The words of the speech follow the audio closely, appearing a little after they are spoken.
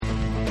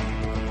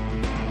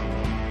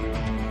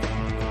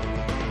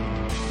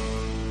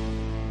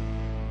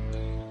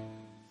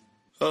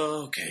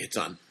Okay, it's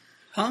on.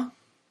 Huh?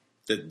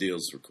 The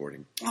deal's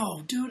recording.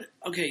 Oh, dude.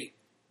 Okay.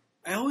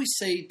 I always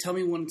say, tell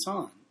me when it's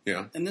on.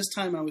 Yeah. And this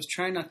time I was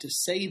trying not to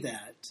say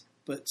that,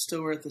 but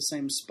still we're at the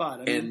same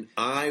spot. And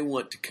I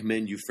want to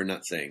commend you for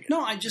not saying it.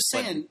 No, I'm just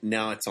saying. But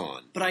now it's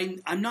on. But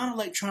I'm not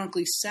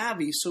electronically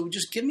savvy, so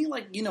just give me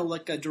like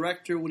a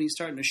director when he's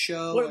starting a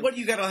show. What do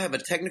you got to have a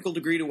technical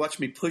degree to watch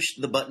me push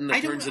the button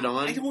that turns it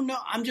on? I don't know.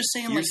 I'm just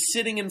saying You're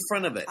sitting in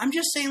front of it. I'm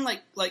just saying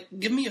like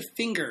give me a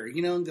finger,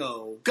 and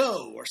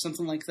go or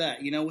something like that,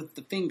 with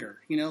the finger,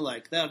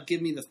 like that'll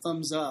give me the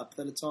thumbs up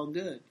that it's all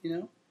good,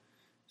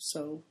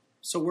 So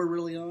we're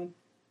really on.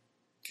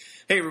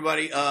 Hey,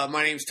 everybody.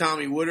 My name's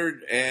Tommy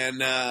Woodard,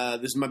 and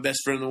this is my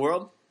best friend in the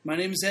world. My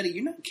name is Eddie.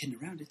 You're not kidding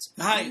around.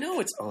 I know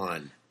it's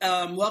on.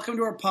 Welcome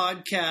to our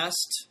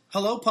podcast.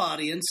 Hello,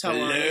 podiance. How are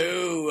you?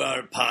 Hello,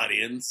 our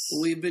podiance.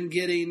 We've been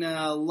getting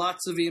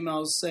lots of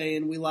emails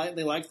saying they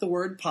like the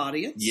word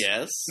podiance.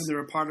 Yes. And they're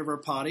a part of our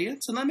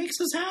podiance, and that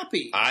makes us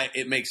happy.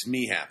 It makes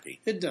me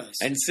happy. It does.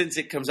 And since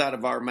it comes out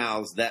of our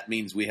mouths, that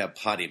means we have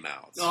potty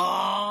mouths.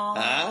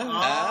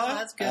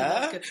 That's good.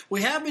 That's good.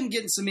 We have been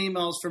getting some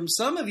emails from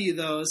some of you,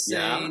 though,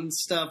 saying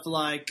stuff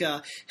like,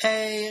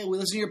 hey, we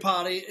listen to your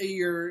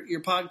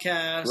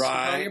podcast.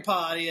 Right. Your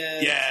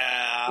podiance.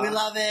 Yeah. We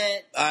love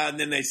it. And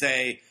then they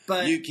say,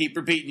 but you keep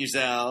repeating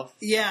yourself.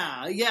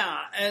 Yeah.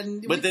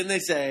 But then they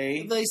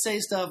say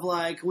stuff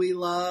like, we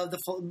love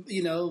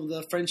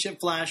the Friendship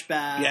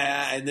Flashback.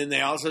 Yeah, and then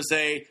they also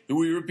say,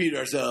 we repeat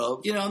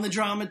ourselves. And the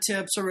drama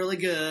tips are really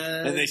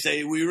good. And they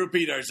say, we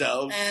repeat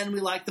ourselves. And we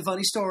like the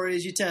funny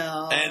stories you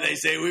tell. And they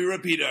say, we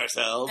repeat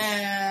ourselves.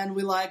 And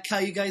we like how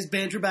you guys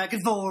banter back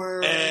and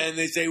forth. And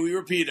they say, we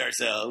repeat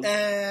ourselves.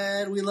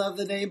 And we love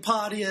the name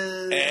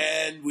Podiance.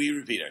 And we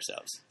repeat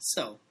ourselves.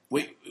 So.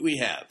 We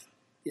have.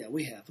 Yeah,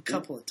 we have. A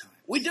couple of times.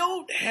 We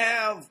don't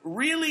have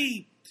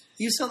really...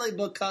 You sound like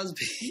Bill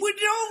Cosby. We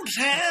don't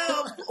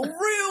have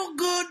real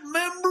good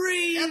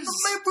memories. And the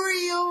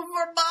memory of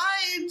our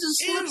minds is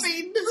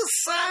slipping. The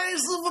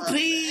size of a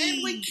pea.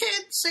 And we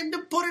can't seem to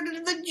put it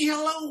in the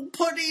Jell-O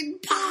pudding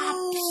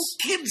pops.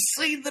 Can't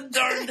see the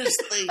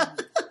darndest thing.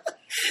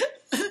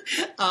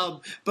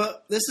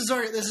 But this is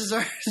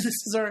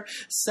our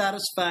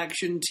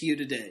satisfaction to you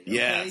today. Okay?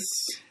 Yes.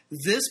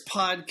 This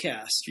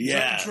podcast.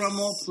 Yes.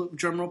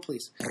 Drum roll,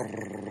 please.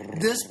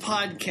 This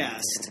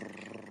podcast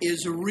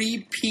is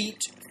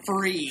repeat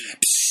free.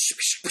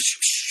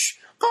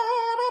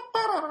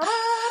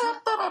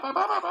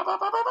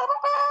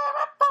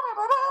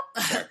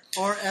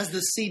 Or as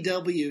the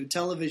CW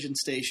television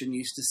station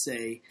used to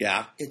say,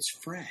 it's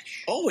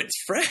fresh. Oh, it's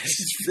fresh.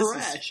 It's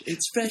fresh.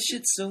 It's fresh.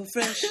 It's so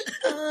fresh.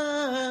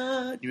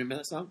 Do you remember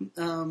that song?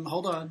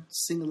 Hold on.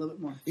 Sing a little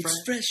bit more.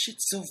 It's fresh.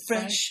 It's so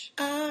fresh.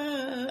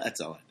 That's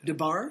all I know.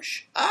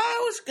 DeBarge?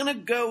 I was going to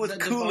go with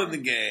Kool and the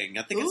Gang.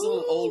 I think it's a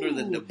little older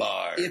than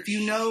DeBarge. If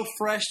you know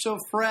Fresh So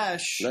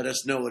Fresh, let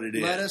us know what it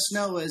is. Let us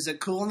know. Is it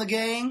Kool and the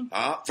Gang?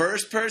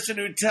 First person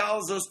who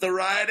tells us the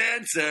right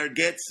answer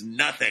gets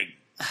nothing.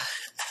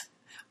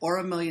 Or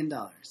 $1 million.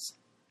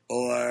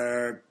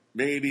 Or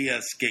maybe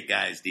a Skit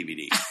Guys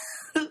DVD.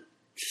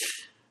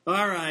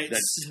 All right.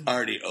 That's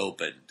already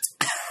opened.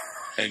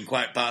 And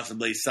quite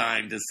possibly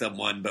signed to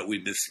someone, but we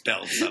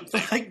misspelled something.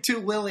 Like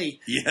to Willie.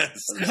 Yes.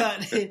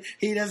 But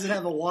he doesn't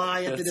have a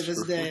Y at the end of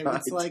his name. Right.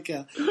 It's like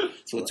a...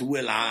 So it's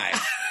Will I.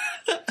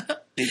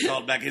 He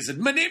called back and said,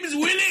 my name is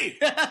Willie.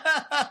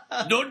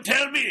 Don't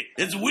tell me.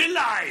 It's Will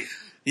I.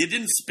 You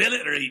didn't spell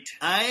it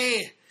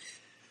right.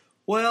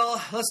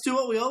 Well, let's do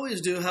what we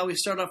always do, how we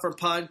start off our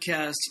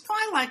podcast.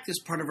 I like this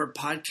part of our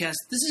podcast.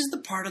 This is the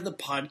part of the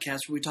podcast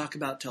where we talk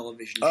about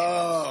television shows.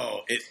 Oh,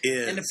 it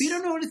is. And if you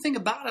don't know anything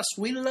about us,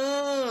 we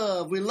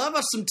love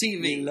us some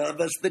TV. We love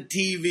us the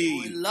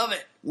TV. We love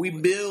it. We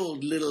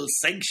build little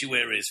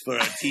sanctuaries for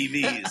our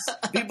TVs.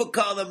 People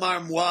call them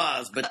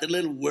armoires, but they're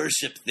little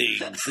worship things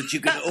that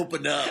you can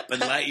open up and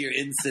light your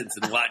incense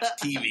and watch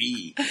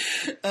TV.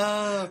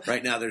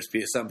 Right now, there's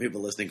some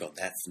people listening go,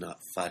 that's not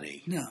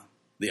funny. No.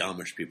 The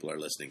Amish people are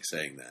listening,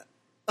 saying that.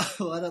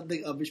 Oh, I don't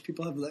think Amish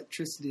people have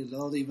electricity at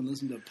all to even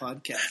listen to a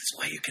podcast. That's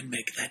why you can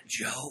make that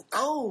joke.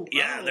 Oh.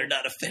 Yeah, they're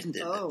not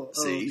offended.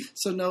 See?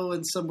 So no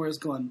one somewhere is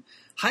going,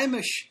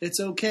 Hamish,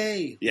 it's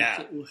okay.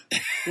 Yeah.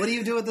 What do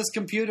you do with this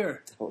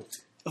computer?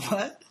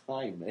 What?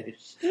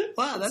 Hamish.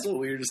 Wow, that's the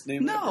weirdest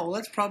name ever.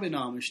 That's probably an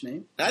Amish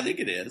name. I think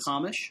it is.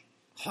 Hamish?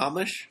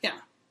 Hamish? Yeah.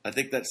 I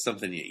think that's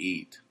something you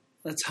eat.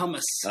 That's hummus.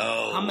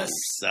 Oh, hummus.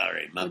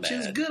 Sorry, my bad. Which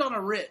is good on a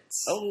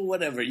Ritz. Oh,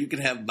 whatever. You can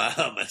have my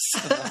hummus.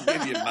 I'll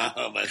give you my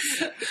hummus.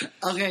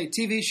 Okay,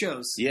 TV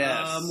shows.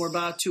 Yes.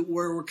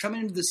 We're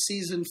coming into the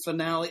season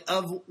finale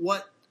of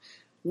what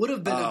would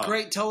have been a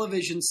great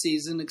television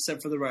season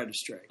except for the writer's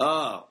strike.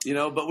 Oh,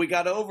 but we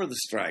got over the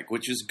strike,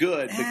 which is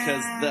good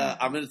because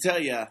I'm going to tell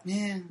you,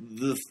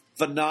 the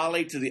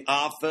finale to The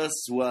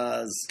Office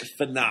was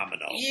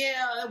phenomenal.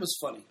 Yeah, that was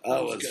funny.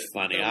 That was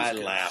funny. I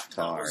laughed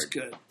hard. That was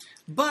good.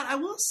 But I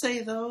will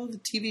say, though, the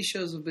TV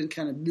shows have been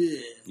kind of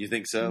bleh. You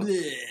think so?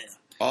 Bleh.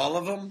 All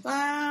of them?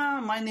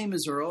 My Name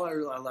is Earl.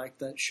 I like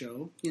that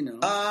show, you know.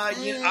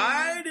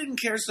 I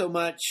didn't care so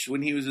much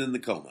when he was in the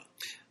coma.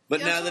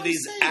 But now that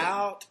he's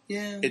out,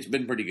 it's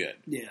been pretty good.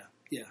 Yeah.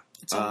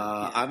 It's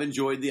I've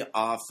enjoyed The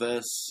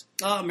Office.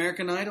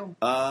 American Idol.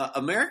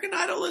 American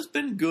Idol has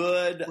been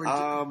good.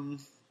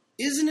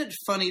 Isn't it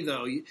funny,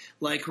 though,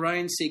 like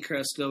Ryan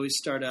Seacrest would always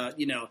start out,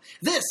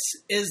 this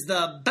is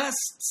the best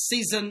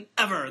season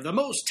ever, the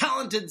most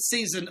talented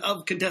season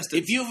of contestants.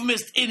 If you've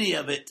missed any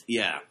of it,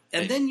 yeah.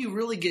 And then you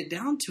really get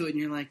down to it, and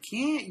you're like,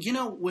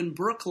 when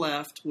Brooke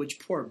left, which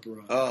poor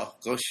Brooke. Oh,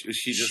 gosh,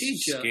 she just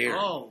scared.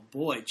 Oh,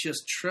 boy,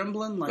 just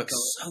trembling like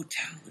so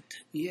talented.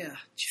 Yeah.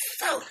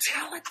 So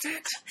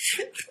talented.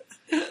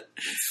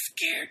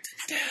 Scared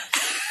to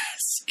death.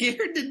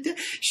 Scared to death.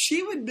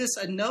 She would miss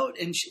a note,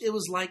 and it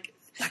was like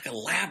a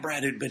lab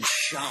rat who'd been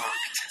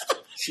shocked.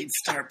 She'd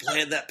start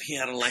playing that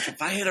piano like,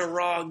 if I hit a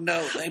wrong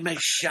note, they may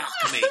shock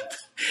me.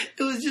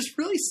 It was just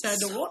really sad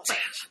to watch.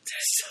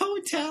 So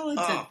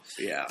talented. Oh,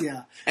 yeah.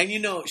 Yeah. And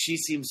she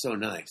seems so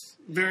nice.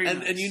 Very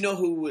nice. And you know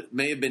who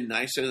may have been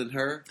nicer than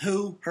her?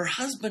 Who? Her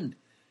husband.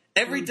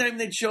 Every time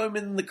they'd show him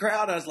in the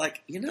crowd, I was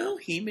like,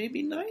 he may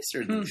be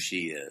nicer than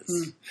she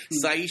is.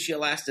 Saisha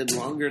lasted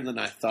longer than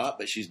I thought,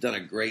 but she's done a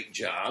great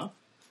job.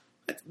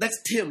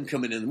 That's Tim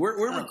coming in.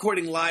 We're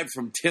recording live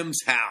from Tim's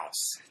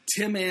house.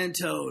 Tim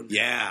Antone.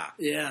 Yeah.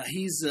 Yeah,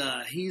 he's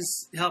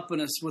helping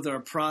us with our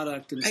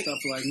product and stuff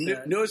like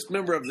that. Newest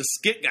member of the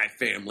Skit Guy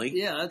family.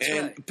 Yeah, that's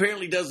right. And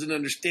apparently doesn't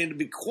understand to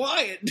be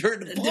quiet during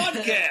the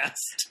podcast.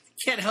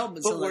 Can't help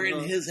it. But we're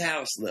in his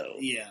house, though.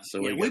 Yeah. So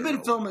we've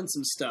been filming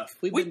some stuff.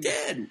 We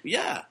did,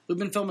 yeah. We've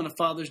been filming a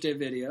Father's Day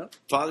video.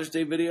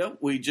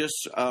 We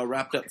just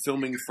wrapped up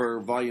filming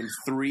for Volume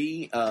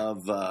 3 of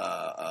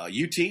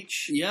You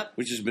Teach. Yep.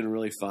 Which has been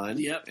really fun.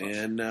 Yep.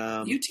 And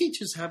You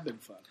Teaches have been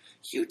fun.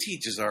 You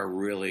Teaches are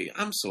really,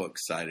 I'm so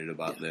excited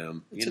about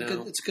them.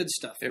 It's good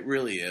stuff. It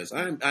really is.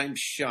 I'm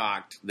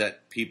shocked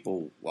that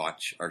people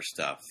watch our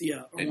stuff.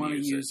 Yeah, or want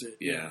to use it.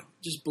 Yeah.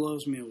 Just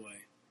blows me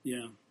away.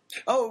 Yeah.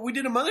 Oh, we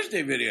did a Mother's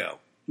Day video.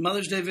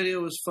 Mother's Day video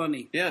was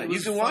funny. Yeah, you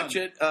can watch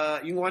it.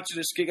 You can watch it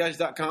at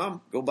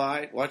skitguys.com. Go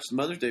by, watch the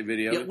Mother's Day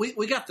video. Yeah,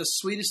 we got the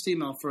sweetest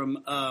email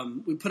from,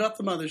 we put up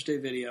the Mother's Day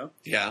video.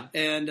 Yeah.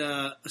 And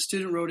a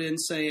student wrote in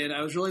saying,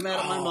 I was really mad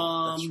at my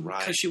mom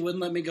because she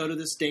wouldn't let me go to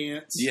this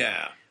dance.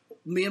 Yeah.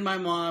 Me and my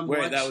mom.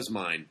 Wait, that was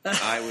mine.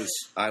 I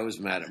was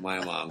mad at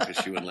my mom because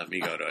she wouldn't let me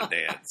go to a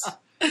dance.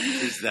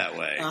 She's that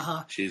way.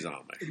 She's on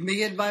me.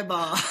 Me and my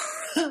mom.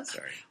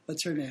 Sorry.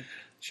 What's her name?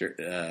 Sure,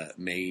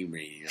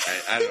 Mamie.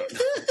 I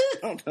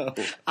don't know.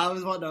 I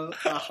was wanting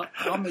a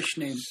Amish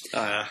name.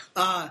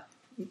 I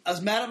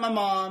was mad at my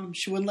mom.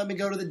 She wouldn't let me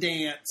go to the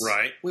dance.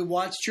 Right. We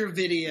watched your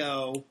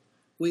video.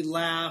 We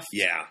laughed.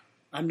 Yeah.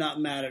 I'm not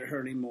mad at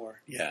her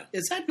anymore. Yeah.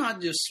 Is that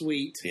not just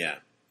sweet? Yeah.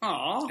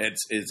 Aw.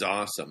 It's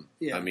awesome.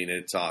 Yeah. I mean,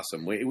 it's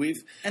awesome.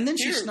 We've and then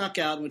she snuck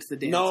out and went to the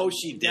dance. No,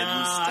 she didn't.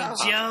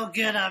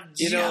 I'm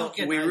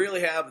joking. We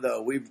really have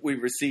though. We've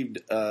received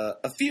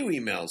a few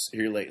emails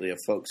here lately of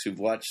folks who've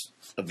watched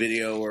a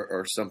video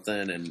or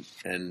something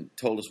and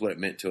told us what it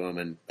meant to them.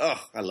 And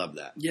I love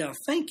that. Yeah,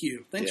 thank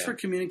you. Thanks for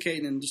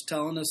communicating and just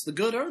telling us the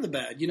good or the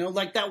bad.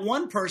 Like that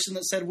one person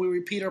that said we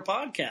repeat our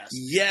podcast.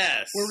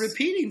 Yes, we're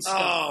repeating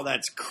stuff. Oh,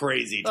 that's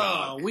crazy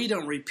talk. Oh, we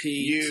don't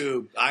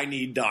repeat. I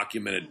need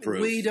documented proof.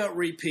 We don't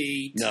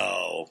repeat.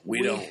 No,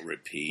 we don't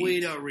repeat. We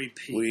don't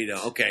repeat. We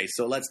don't. Okay,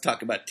 so let's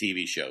talk about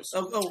TV shows.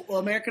 Well,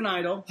 American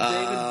Idol.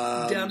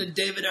 Down to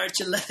David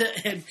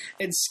Archuleta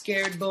and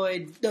Scared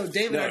Boy. David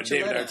Archuleta.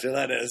 David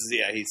Archuleta is,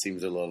 he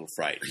seems a little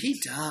frightened. He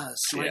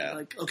does.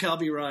 Yeah. Okay, I'll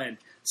be Ryan.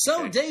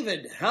 So,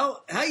 David,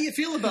 how you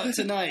feel about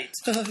tonight?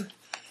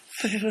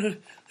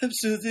 I'm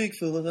so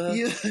thankful.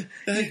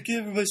 I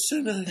give her my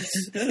son.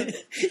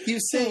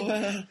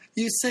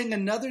 You sang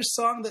another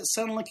song that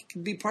sounded like it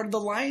could be part of the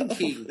Lion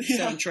King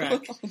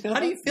soundtrack. How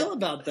do you feel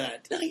about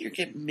that? Now you're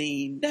getting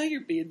mean. Now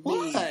you're being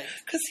mean. Why?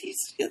 Because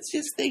it's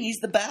his thing. He's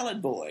the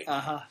ballad boy.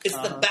 It's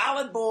the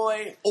ballad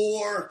boy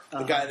or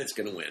the guy that's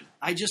going to win.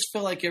 I just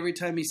feel like every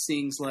time he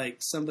sings, like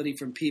somebody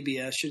from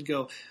PBS should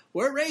go,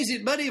 "We're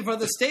raising money for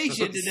the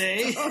station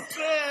today."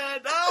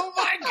 Oh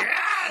my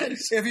God!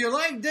 If you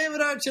like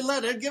David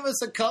Archuleta, give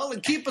us a call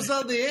and keep us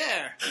on the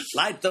air.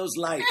 Light those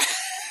lights.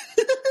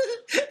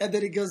 And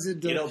then he goes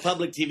into...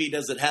 public TV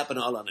doesn't happen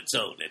all on its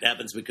own. It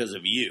happens because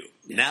of you.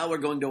 Yeah. Now we're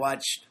going to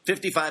watch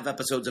 55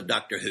 episodes of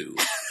Doctor Who.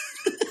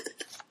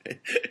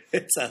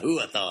 It's a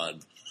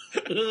Who-a-thon.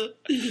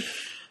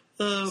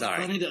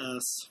 Sorry. Funny to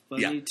us.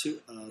 Funny to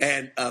us.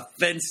 And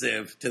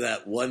offensive to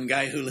that one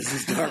guy who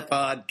listens to our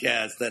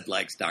podcast that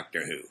likes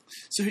Doctor Who.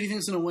 So who do you think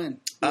is going to win?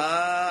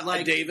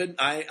 David.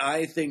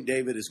 I think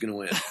David is going to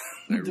win.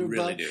 I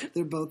really do.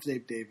 They're both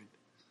named David.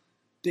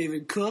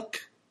 David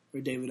Cook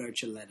or David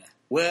Archuleta?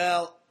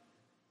 Well,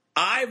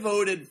 I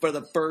voted for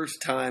the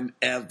first time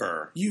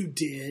ever. You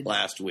did?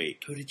 Last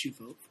week. Who did you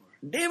vote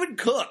for? David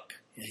Cook.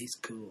 Yeah, he's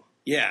cool.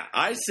 Yeah,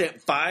 I sent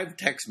 5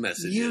 text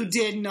messages. You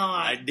did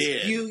not. I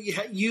did. You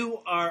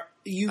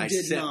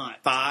did sent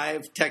not.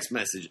 5 text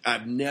messages.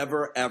 I've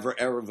never, ever,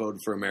 ever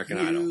voted for American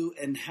Idol. You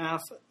and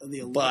half of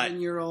the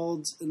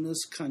 11-year-olds in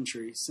this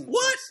country.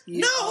 What?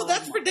 No,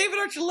 that's for David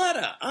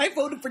Archuleta. I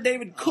voted for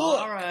David Cook.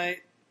 All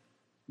right.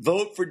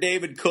 Vote for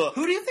David Cook.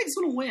 Who do you think's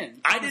going to win?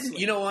 I didn't.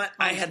 You know what?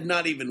 Honestly. I had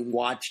not even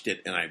watched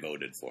it, and I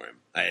voted for him.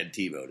 I had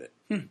T-voted.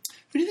 Who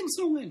do you think's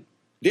going to win?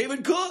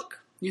 David Cook.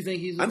 You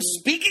think he's? I'm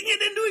speaking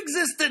it into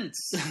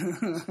existence.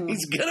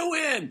 He's gonna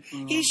win.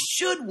 He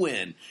should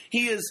win.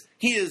 He is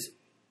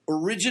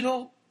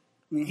original.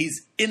 Mm-hmm.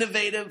 He's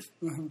innovative.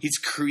 Mm-hmm. He's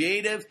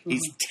creative. Mm-hmm.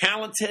 He's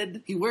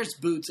talented. He wears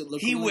boots that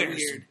look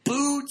weird.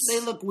 Boots. They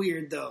look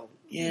weird though.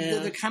 Yeah,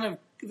 they're kind of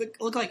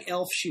look like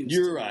elf shoes.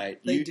 You're right.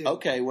 They do.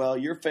 Okay, well,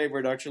 your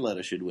favorite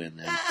Archuleta should win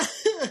then.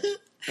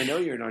 I know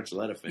you're an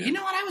Archuleta fan. You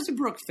know what? I was a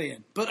Brooke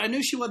fan, but I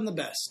knew she wasn't the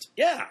best.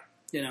 Yeah.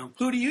 You know.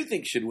 Who do you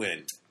think should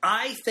win?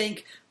 I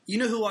think. You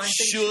know who I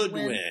think should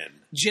win? win?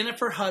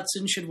 Jennifer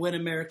Hudson should win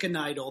American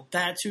Idol.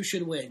 That's who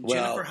should win. Well,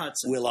 Jennifer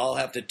Hudson. We'll all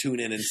have to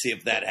tune in and see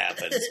if that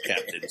happens,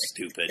 Captain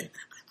Stupid.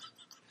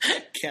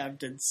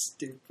 Captain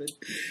Stupid.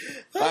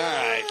 All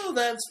right. Oh,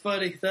 that's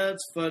funny. That's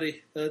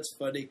funny. That's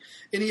funny.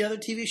 Any other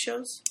TV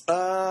shows?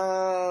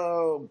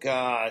 Oh,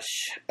 gosh.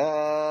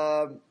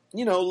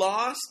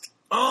 Lost.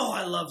 Oh,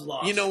 I love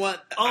Lost. You know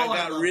what? Oh, I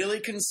got really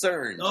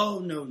concerned. Oh,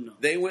 no.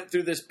 They went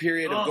through this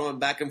period of going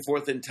back and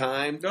forth in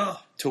time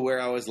to where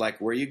I was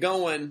like, where are you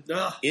going?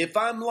 If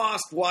I'm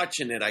lost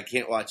watching it, I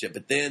can't watch it.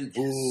 But then,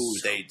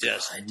 they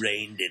just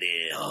reined it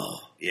in. Oh,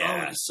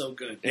 it's so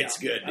good. It's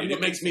good, dude.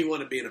 It makes me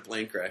want to be in a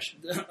plane crash.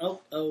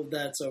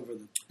 That's over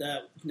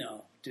that.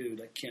 No, dude,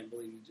 I can't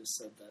believe you just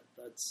said that.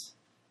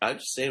 I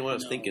was just saying what I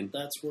was thinking.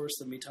 That's worse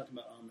than me talking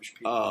about Amish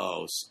people.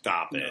 Oh,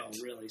 stop it. No,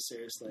 really,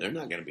 seriously. They're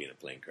not going to be in a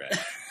plane crash.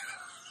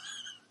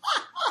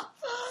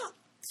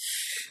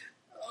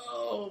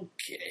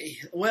 Okay.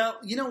 Well,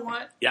 you know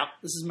what? Yep.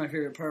 This is my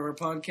favorite part of our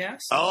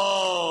podcast.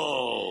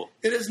 Oh.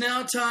 It is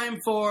now time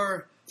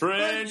for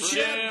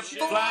Friendship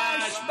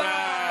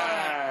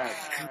Flashback.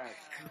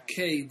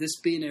 Okay, this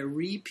being a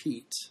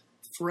repeat,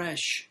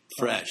 fresh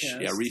podcast.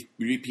 Yeah,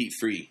 repeat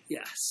free.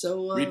 Yeah,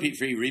 so... repeat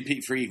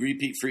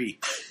free.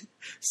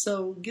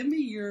 So, give me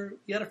you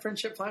got a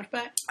friendship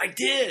flashback? I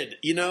did.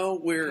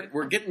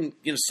 We're getting,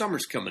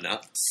 summer's coming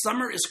up.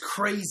 Summer is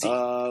crazy.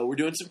 We're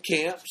doing some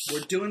camps.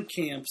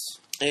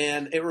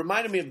 And it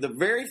reminded me of the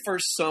very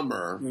first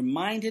summer.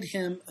 Reminded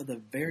him of the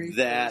very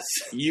that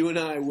first. You and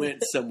I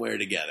went somewhere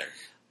together.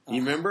 You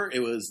remember?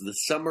 It was the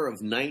summer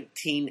of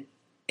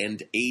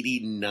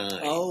 1989.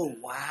 Oh,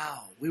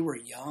 wow. We were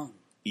young.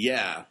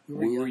 Yeah,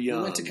 we were young.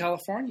 We went to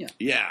California.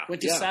 Yeah.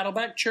 Went to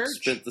Saddleback Church.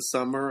 Spent the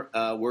summer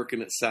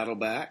working at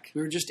Saddleback.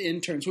 We were just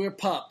interns. We were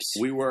pups.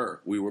 We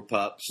were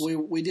pups.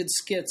 We did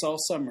skits all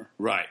summer.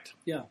 Right.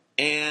 Yeah.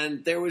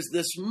 And there was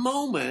this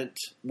moment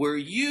where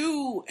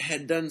you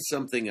had done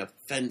something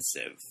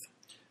offensive.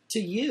 To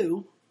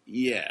you?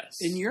 Yes.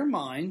 In your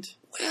mind.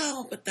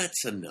 Well, but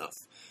that's enough.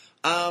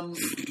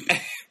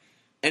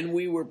 And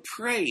we were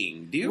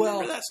praying. Do you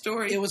remember that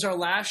story? It was our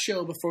last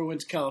show before we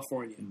went to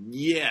California.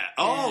 Yeah.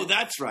 Oh,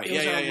 that's right. It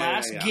was our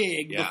last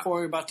gig before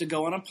we were about to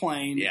go on a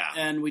plane. Yeah.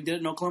 And we did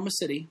it in Oklahoma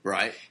City.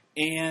 Right.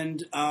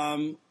 And,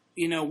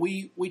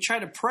 we try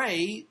to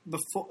pray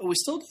before. We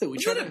still do.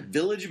 Was that a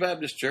Village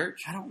Baptist Church?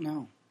 I don't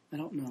know.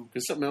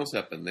 Because something else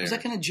happened there. Was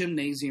that in a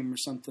gymnasium or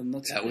something?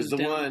 That was the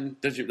one.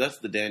 That's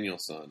the Daniel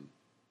son.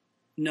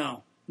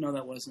 No,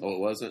 that wasn't. Oh, it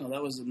wasn't? No,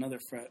 that was another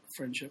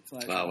friendship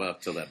flash. Oh, well,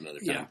 till that another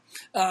time.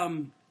 Yeah.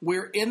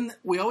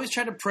 We always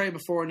try to pray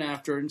before and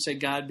after and say,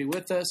 God be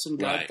with us and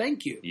God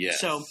thank you. Yes.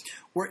 So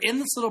we're in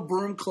this little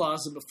broom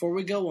closet before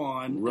we go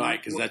on.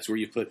 Right, because that's where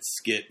you put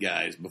Skit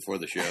guys before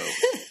the show.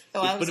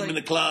 Put them in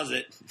the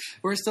closet.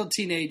 We're still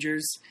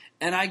teenagers,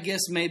 and I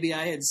guess maybe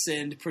I had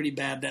sinned pretty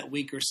bad that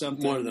week or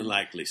something. More than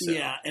likely so.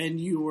 Yeah, and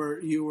you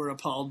were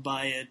appalled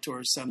by it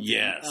or something.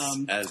 Yes,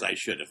 as I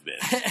should have been.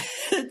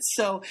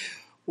 So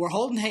we're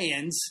holding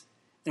hands,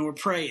 and we're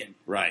praying.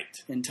 Right.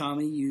 And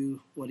Tommy,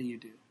 what do you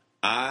do?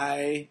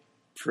 I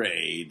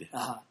prayed,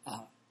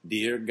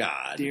 Dear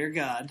God,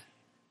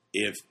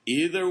 if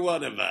either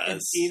one of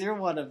us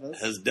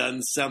has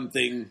done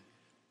something,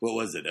 what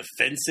was it,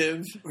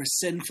 offensive? Or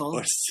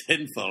sinful.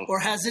 Or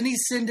has any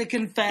sin to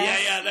confess.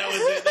 Yeah, that was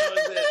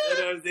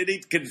it.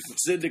 Any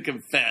sin to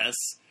confess,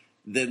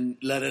 then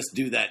let us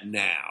do that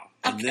now.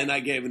 Okay. And then I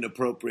gave an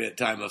appropriate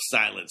time of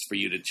silence for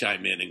you to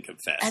chime in and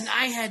confess. And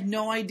I had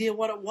no idea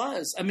what it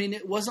was. I mean,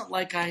 it wasn't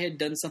like I had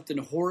done something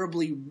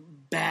horribly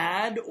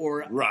bad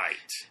or... Right.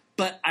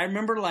 But I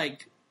remember,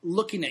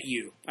 looking at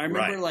you. I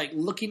remember,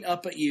 looking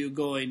up at you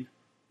going,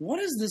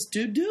 what is this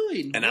dude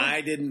doing? And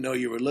I didn't know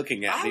you were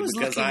looking at me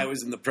because I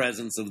was in the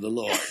presence of the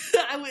Lord.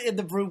 I was in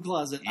the broom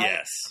closet.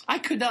 Yes. I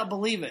could not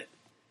believe it.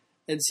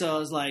 And so I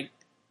was like...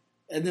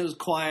 And it was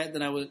quiet.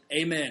 Then I went,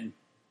 amen.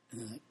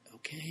 And I'm like,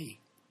 okay.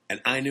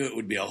 And I knew it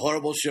would be a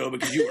horrible show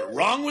because you were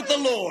wrong with the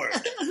Lord.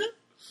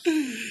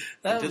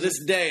 To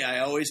this day, I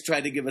always try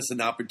to give us an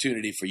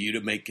opportunity for you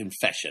to make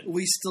confession.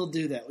 We still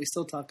do that. We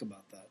still talk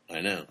about that.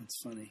 I know.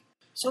 That's funny.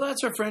 So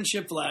that's our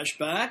friendship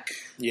flashback.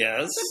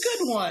 Yes. It's a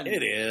good one.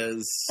 It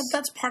is.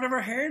 That's part of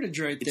our heritage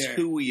right there. It's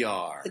who we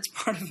are. It's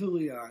part of who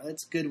we are.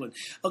 That's a good one.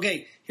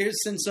 Okay, here's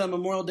since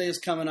Memorial Day is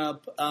coming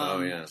up.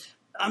 Yeah.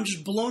 I'm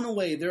just blown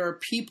away. There are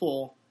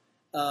people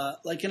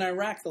like in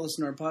Iraq that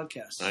listen to our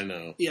podcast. I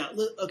know. Yeah.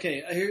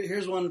 Okay,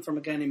 here's one from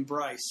a guy named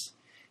Bryce.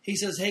 He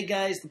says, "Hey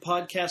guys, the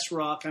podcast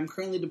rock. I'm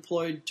currently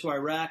deployed to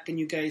Iraq, and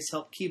you guys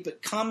help keep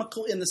it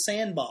comical in the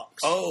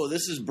sandbox." Oh,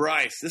 this is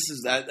Bryce. This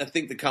is I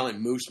think they call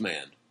him Moose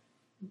Man.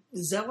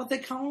 Is that what they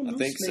call him? I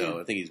think so.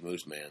 I think he's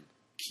Moose Man.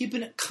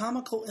 Keeping it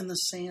comical in the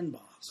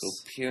sandbox. So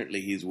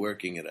apparently he's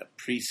working at a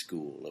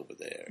preschool over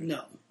there.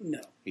 No.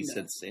 He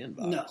said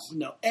sandbox.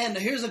 No. And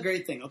here's a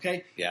great thing,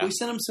 okay? Yeah. We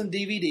sent him some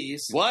DVDs.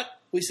 What?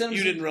 We sent him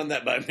You didn't run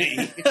that by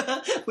me.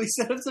 We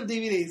sent him some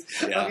DVDs.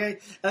 Yeah. Okay.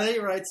 And then he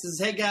writes,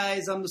 says, "Hey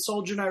guys, I'm the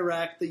soldier in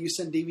Iraq that you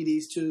sent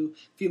DVDs to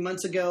a few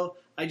months ago.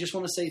 I just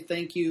want to say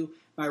thank you.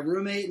 My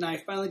roommate and I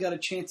finally got a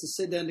chance to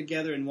sit down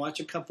together and watch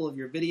a couple of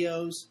your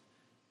videos.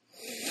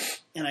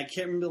 And I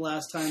can't remember the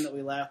last time that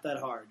we laughed that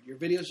hard. Your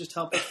videos just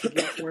help us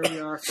forget where we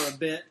are for a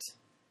bit.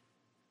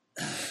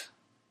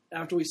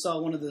 After we saw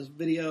one of the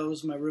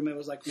videos, my roommate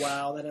was like,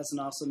 wow, that has an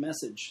awesome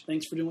message.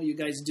 Thanks for doing what you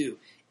guys do."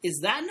 Is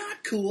that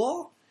not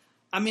cool?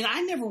 I mean,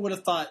 I never would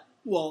have thought,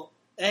 well,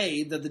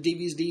 A, that the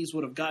DVDs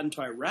would have gotten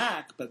to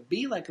Iraq, but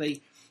B, like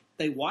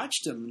they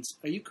watched them.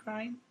 Are you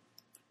crying?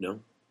 No.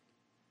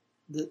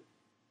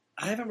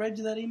 I haven't read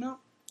you that email?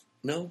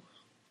 No.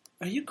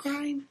 Are you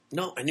crying?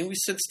 No, I knew we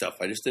said stuff.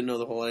 I just didn't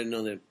know I didn't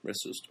know the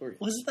rest of the story.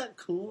 Wasn't that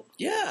cool?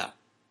 Yeah.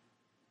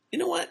 You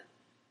know what?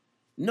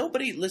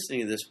 Nobody listening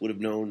to this would have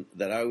known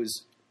that I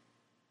was...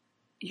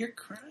 You're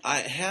crying. I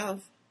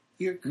have.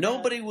 You're crying.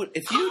 Nobody would...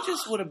 If you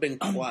just would have been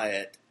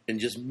quiet and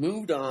just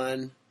moved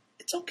on...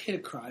 It's okay to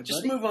cry, buddy.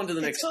 Just move on to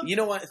the next... Okay. You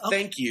know what? Okay.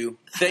 Thank you.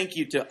 Thank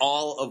you to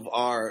all of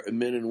our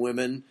men and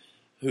women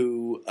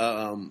who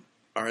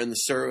are in the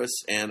service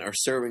and are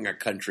serving our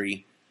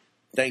country.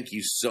 Thank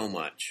you so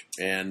much.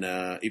 And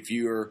if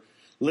you're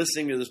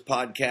listening to this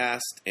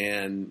podcast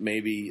and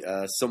maybe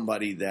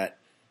somebody that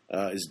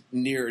is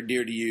near or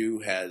dear to you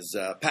has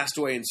passed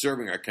away in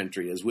serving our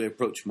country as we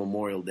approach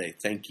Memorial Day,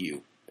 thank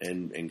you.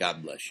 And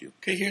God bless you.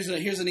 Okay, here's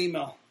an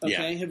email.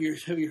 Okay, Yeah.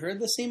 have you heard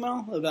this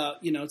email about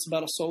it's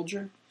about a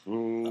soldier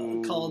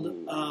called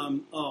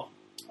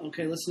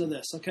okay, listen to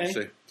this. Okay, See.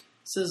 it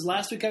says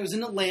last week I was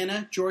in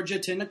Atlanta, Georgia, to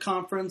attend a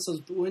conference. I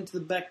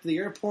went back to the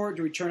airport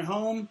to return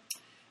home,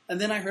 and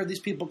then I heard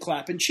these people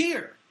clap and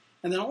cheer.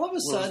 And then all of a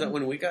sudden... Was that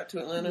when we got to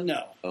Atlanta?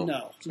 No.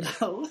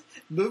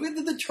 Moving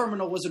to the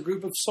terminal was a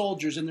group of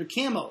soldiers in their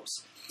camos.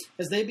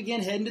 As they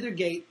began heading to their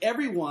gate,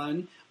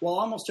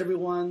 almost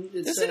everyone...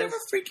 Does it ever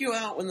freak you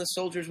out when the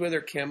soldiers wear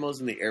their camos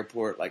in the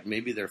airport? Like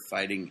maybe they're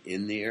fighting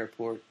in the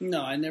airport?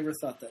 No, I never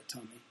thought that,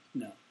 Tommy.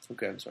 No.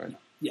 Okay, I'm sorry. No.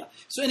 Yeah.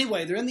 So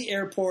anyway, they're in the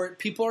airport.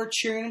 People are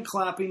cheering and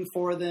clapping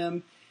for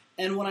them.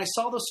 And when I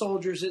saw the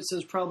soldiers, it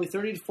says probably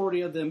 30 to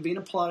 40 of them being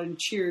applauded and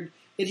cheered.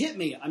 It hit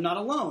me. I'm not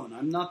alone.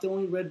 I'm not the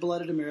only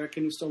red-blooded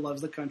American who still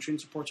loves the country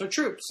and supports our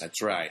troops.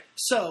 That's right.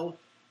 So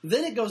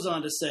then it goes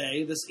on to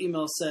say, this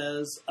email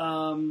says,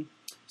 so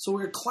we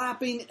were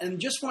clapping, and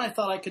just when I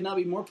thought I could not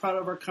be more proud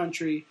of our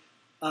country,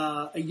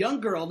 a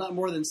young girl, not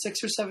more than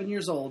 6 or 7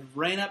 years old,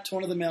 ran up to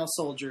one of the male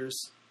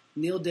soldiers,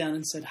 kneeled down,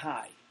 and said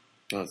hi.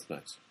 Oh, that's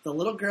nice. The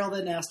little girl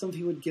then asked him if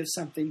he would give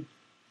something.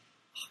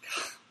 Oh,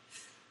 God.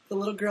 The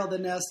little girl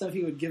then asked him if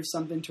he would give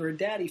something to her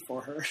daddy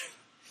for her.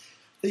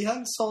 The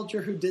young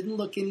soldier, who didn't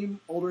look any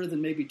older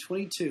than maybe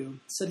 22,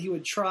 said he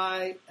would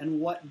try, and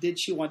what did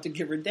she want to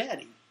give her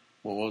daddy?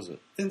 What was it?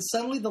 Then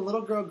suddenly the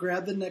little girl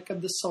grabbed the neck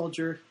of the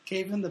soldier,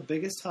 gave him the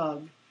biggest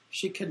hug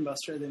she could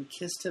muster, and then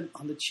kissed him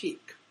on the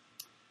cheek.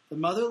 The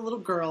mother of the little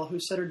girl, who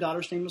said her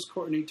daughter's name was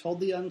Courtney, told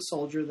the young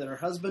soldier that her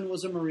husband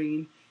was a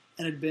Marine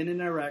and had been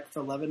in Iraq for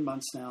 11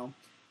 months now.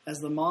 As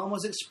the mom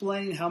was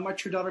explaining how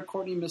much her daughter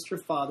Courtney missed her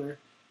father,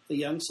 the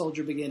young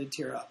soldier began to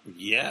tear up.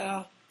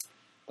 Yeah,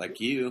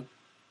 like you.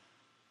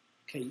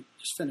 Okay,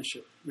 just finish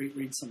it.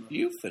 Read some of it.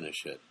 You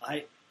finish it.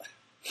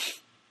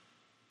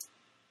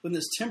 When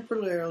this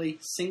temporarily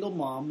single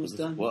mom was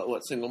done...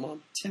 What single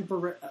mom?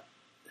 Temporarily...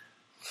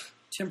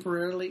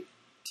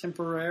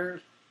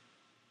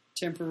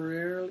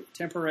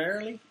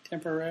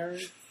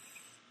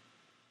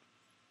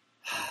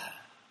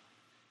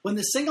 When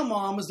the single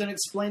mom was done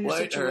explaining the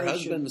situation... Her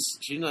husband,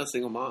 she's not a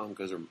single mom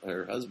because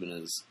her husband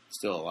is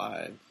still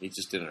alive. He's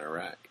just in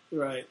Iraq.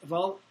 Right.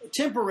 Well,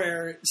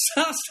 temporary...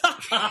 Stop!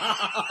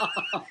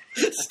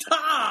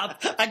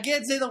 Stop! I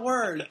can't say the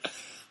word.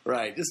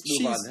 Right. Just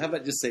move on. How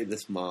about just say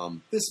this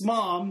mom? This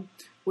mom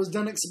was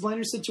done explaining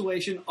her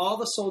situation. All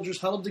the soldiers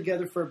huddled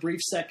together for a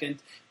brief second.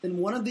 Then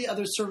one of the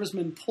other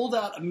servicemen pulled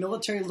out a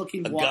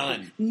military-looking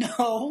gun.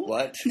 No.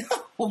 What? No.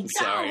 I'm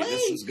sorry.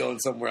 This is going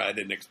somewhere I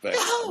didn't expect.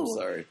 No. I'm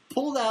sorry.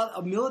 Pulled out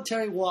a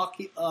military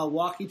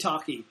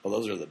walkie-talkie. Well,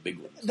 those are the big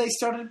ones. They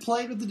started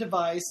playing with the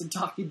device and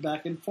talking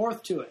back and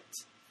forth to it.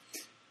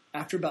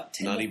 After about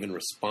 10 Not even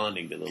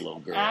responding to the little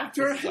girl.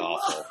 After, This is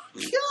awful.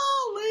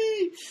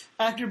 golly!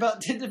 After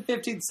about 10 to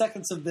 15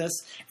 seconds of this,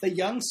 the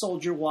young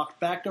soldier walked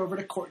back over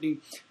to Courtney,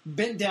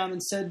 bent down,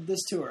 and said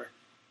this to her.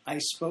 I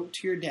spoke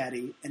to your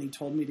daddy, and he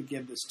told me to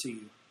give this to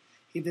you.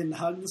 He then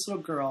hugged this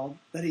little girl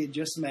that he had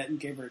just met and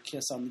gave her a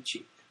kiss on the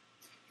cheek.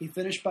 He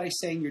finished by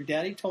saying, your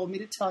daddy told me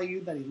to tell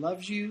you that he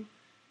loves you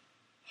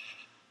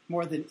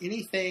more than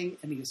anything,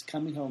 and he is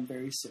coming home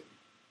very soon.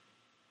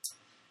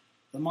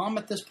 The mom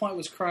at this point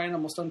was crying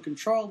almost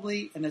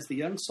uncontrollably, and as the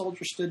young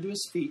soldier stood to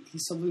his feet, he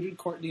saluted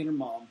Courtney and her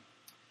mom.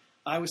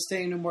 I was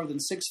staying no more than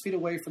 6 feet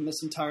away from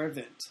this entire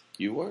event.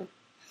 You were?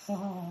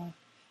 The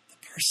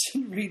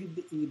person reading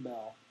the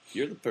email.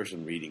 You're the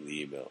person reading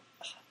the email.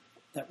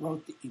 That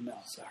wrote the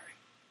email, sorry.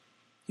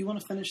 You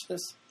want to finish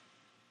this?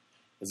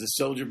 As the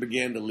soldier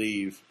began to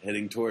leave,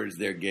 heading towards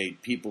their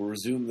gate, people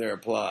resumed their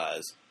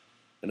applause.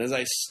 And as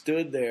I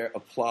stood there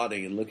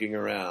applauding and looking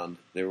around,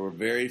 there were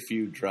very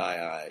few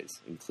dry eyes,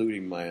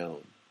 including my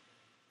own.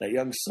 That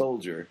young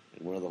soldier,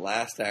 in one of the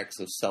last acts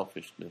of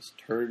selfishness,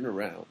 turned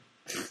around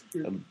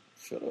and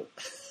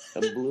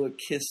blew a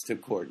kiss to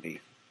Courtney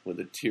with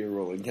a tear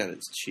rolling down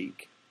its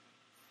cheek.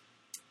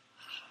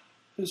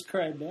 Who's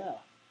crying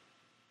now?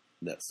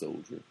 That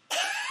soldier.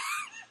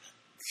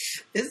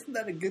 Isn't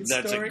that a good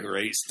story? That's a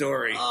great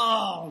story.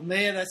 Oh,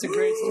 man, that's a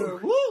great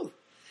story. Woo!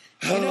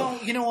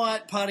 You know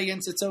what,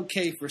 podiance? It's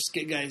okay for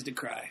skit guys to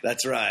cry.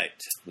 That's right.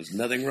 There's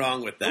nothing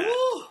wrong with that.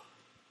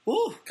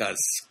 Woo! Because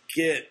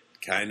skit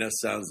kind of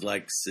sounds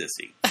like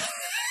sissy.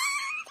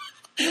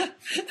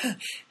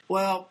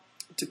 Well,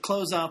 to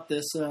close out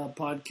this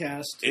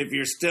podcast... If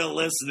you're still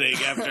listening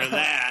after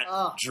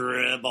that,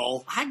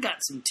 dribble. I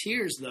got some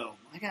tears, though.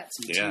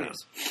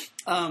 Tears.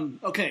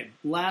 Okay,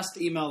 last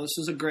email. This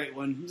was a great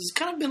one. This has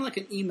kind of been like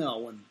an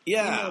email one.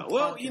 Yeah,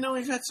 well,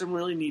 we've had some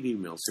really neat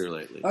emails here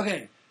lately.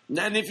 Okay.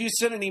 And if you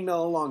sent an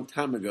email a long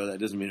time ago, that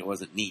doesn't mean it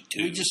wasn't neat,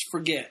 too. We just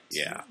forget.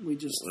 Yeah.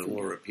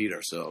 We'll repeat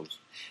ourselves.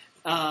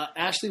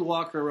 Ashley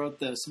Walker wrote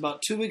this.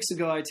 About 2 weeks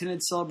ago, I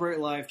attended Celebrate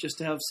Life just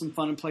to have some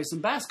fun and play some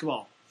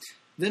basketball.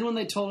 Then when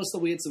they told us that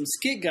we had some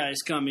skit guys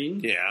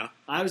coming,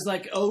 I was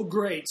like, oh,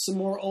 great, some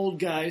more old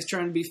guys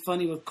trying to be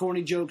funny with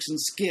corny jokes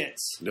and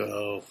skits.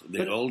 No,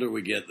 the older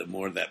we get, the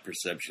more that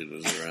perception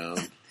is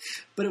around.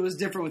 But it was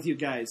different with you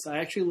guys. I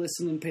actually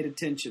listened and paid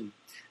attention.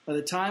 By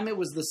the time it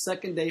was the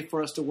second day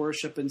for us to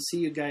worship and see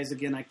you guys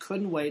again, I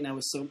couldn't wait, and I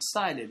was so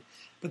excited.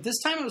 But this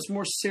time it was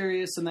more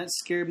serious, and that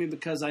scared me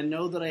because I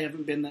know that I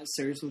haven't been that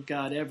serious with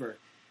God ever.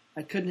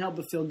 I couldn't help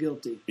but feel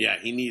guilty. Yeah,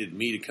 he needed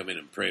me to come in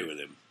and pray with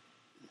him.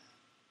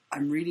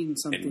 I'm reading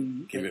something...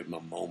 And give him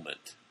a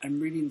moment. I'm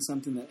reading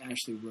something that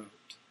Ashley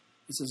wrote.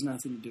 This has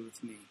nothing to do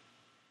with me.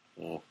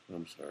 Oh,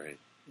 I'm sorry.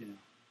 Yeah.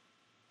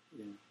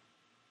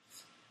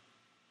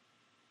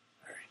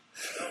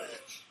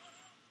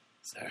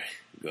 Sorry.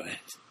 Go ahead.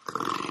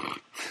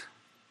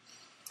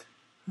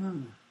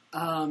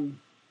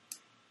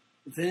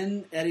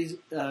 Then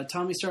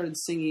Tommy started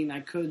singing. I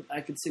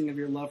could sing of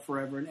your love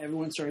forever, and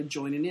everyone started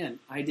joining in.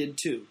 I did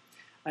too.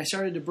 I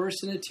started to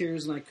burst into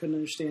tears, and I couldn't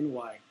understand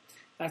why.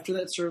 After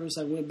that service,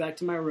 I went back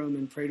to my room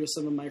and prayed with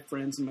some of my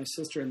friends and my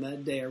sister, and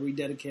that day I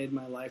rededicated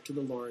my life to the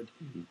Lord.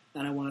 Mm-hmm.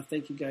 And I want to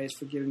thank you guys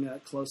for giving me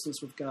that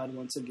closeness with God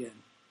once again.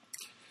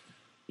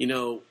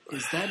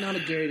 Is that not a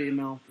great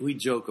email? We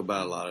joke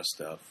about a lot of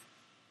stuff,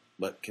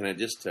 but can I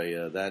just tell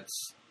you,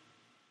 that's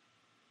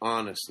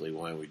honestly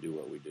why we do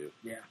what we do.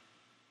 Yeah.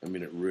 I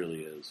mean, it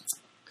really is.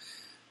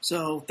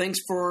 So thanks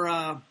for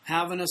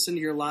having us into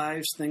your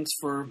lives. Thanks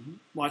for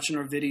watching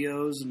our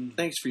videos. And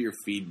thanks for your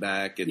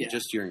feedback and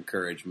just your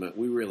encouragement.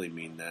 We really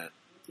mean that.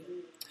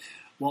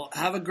 Well,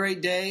 have a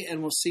great day,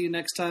 and we'll see you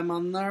next time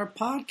on our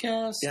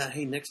podcast. Yeah,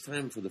 hey, next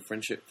time for the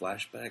Friendship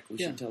Flashback, we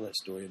should tell that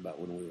story about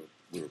when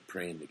we were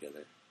praying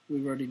together.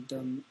 We've already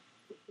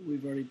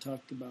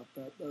talked about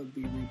that. That would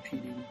be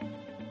repeating.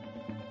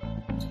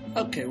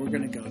 Okay, we're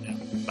going to go now.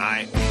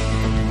 Bye.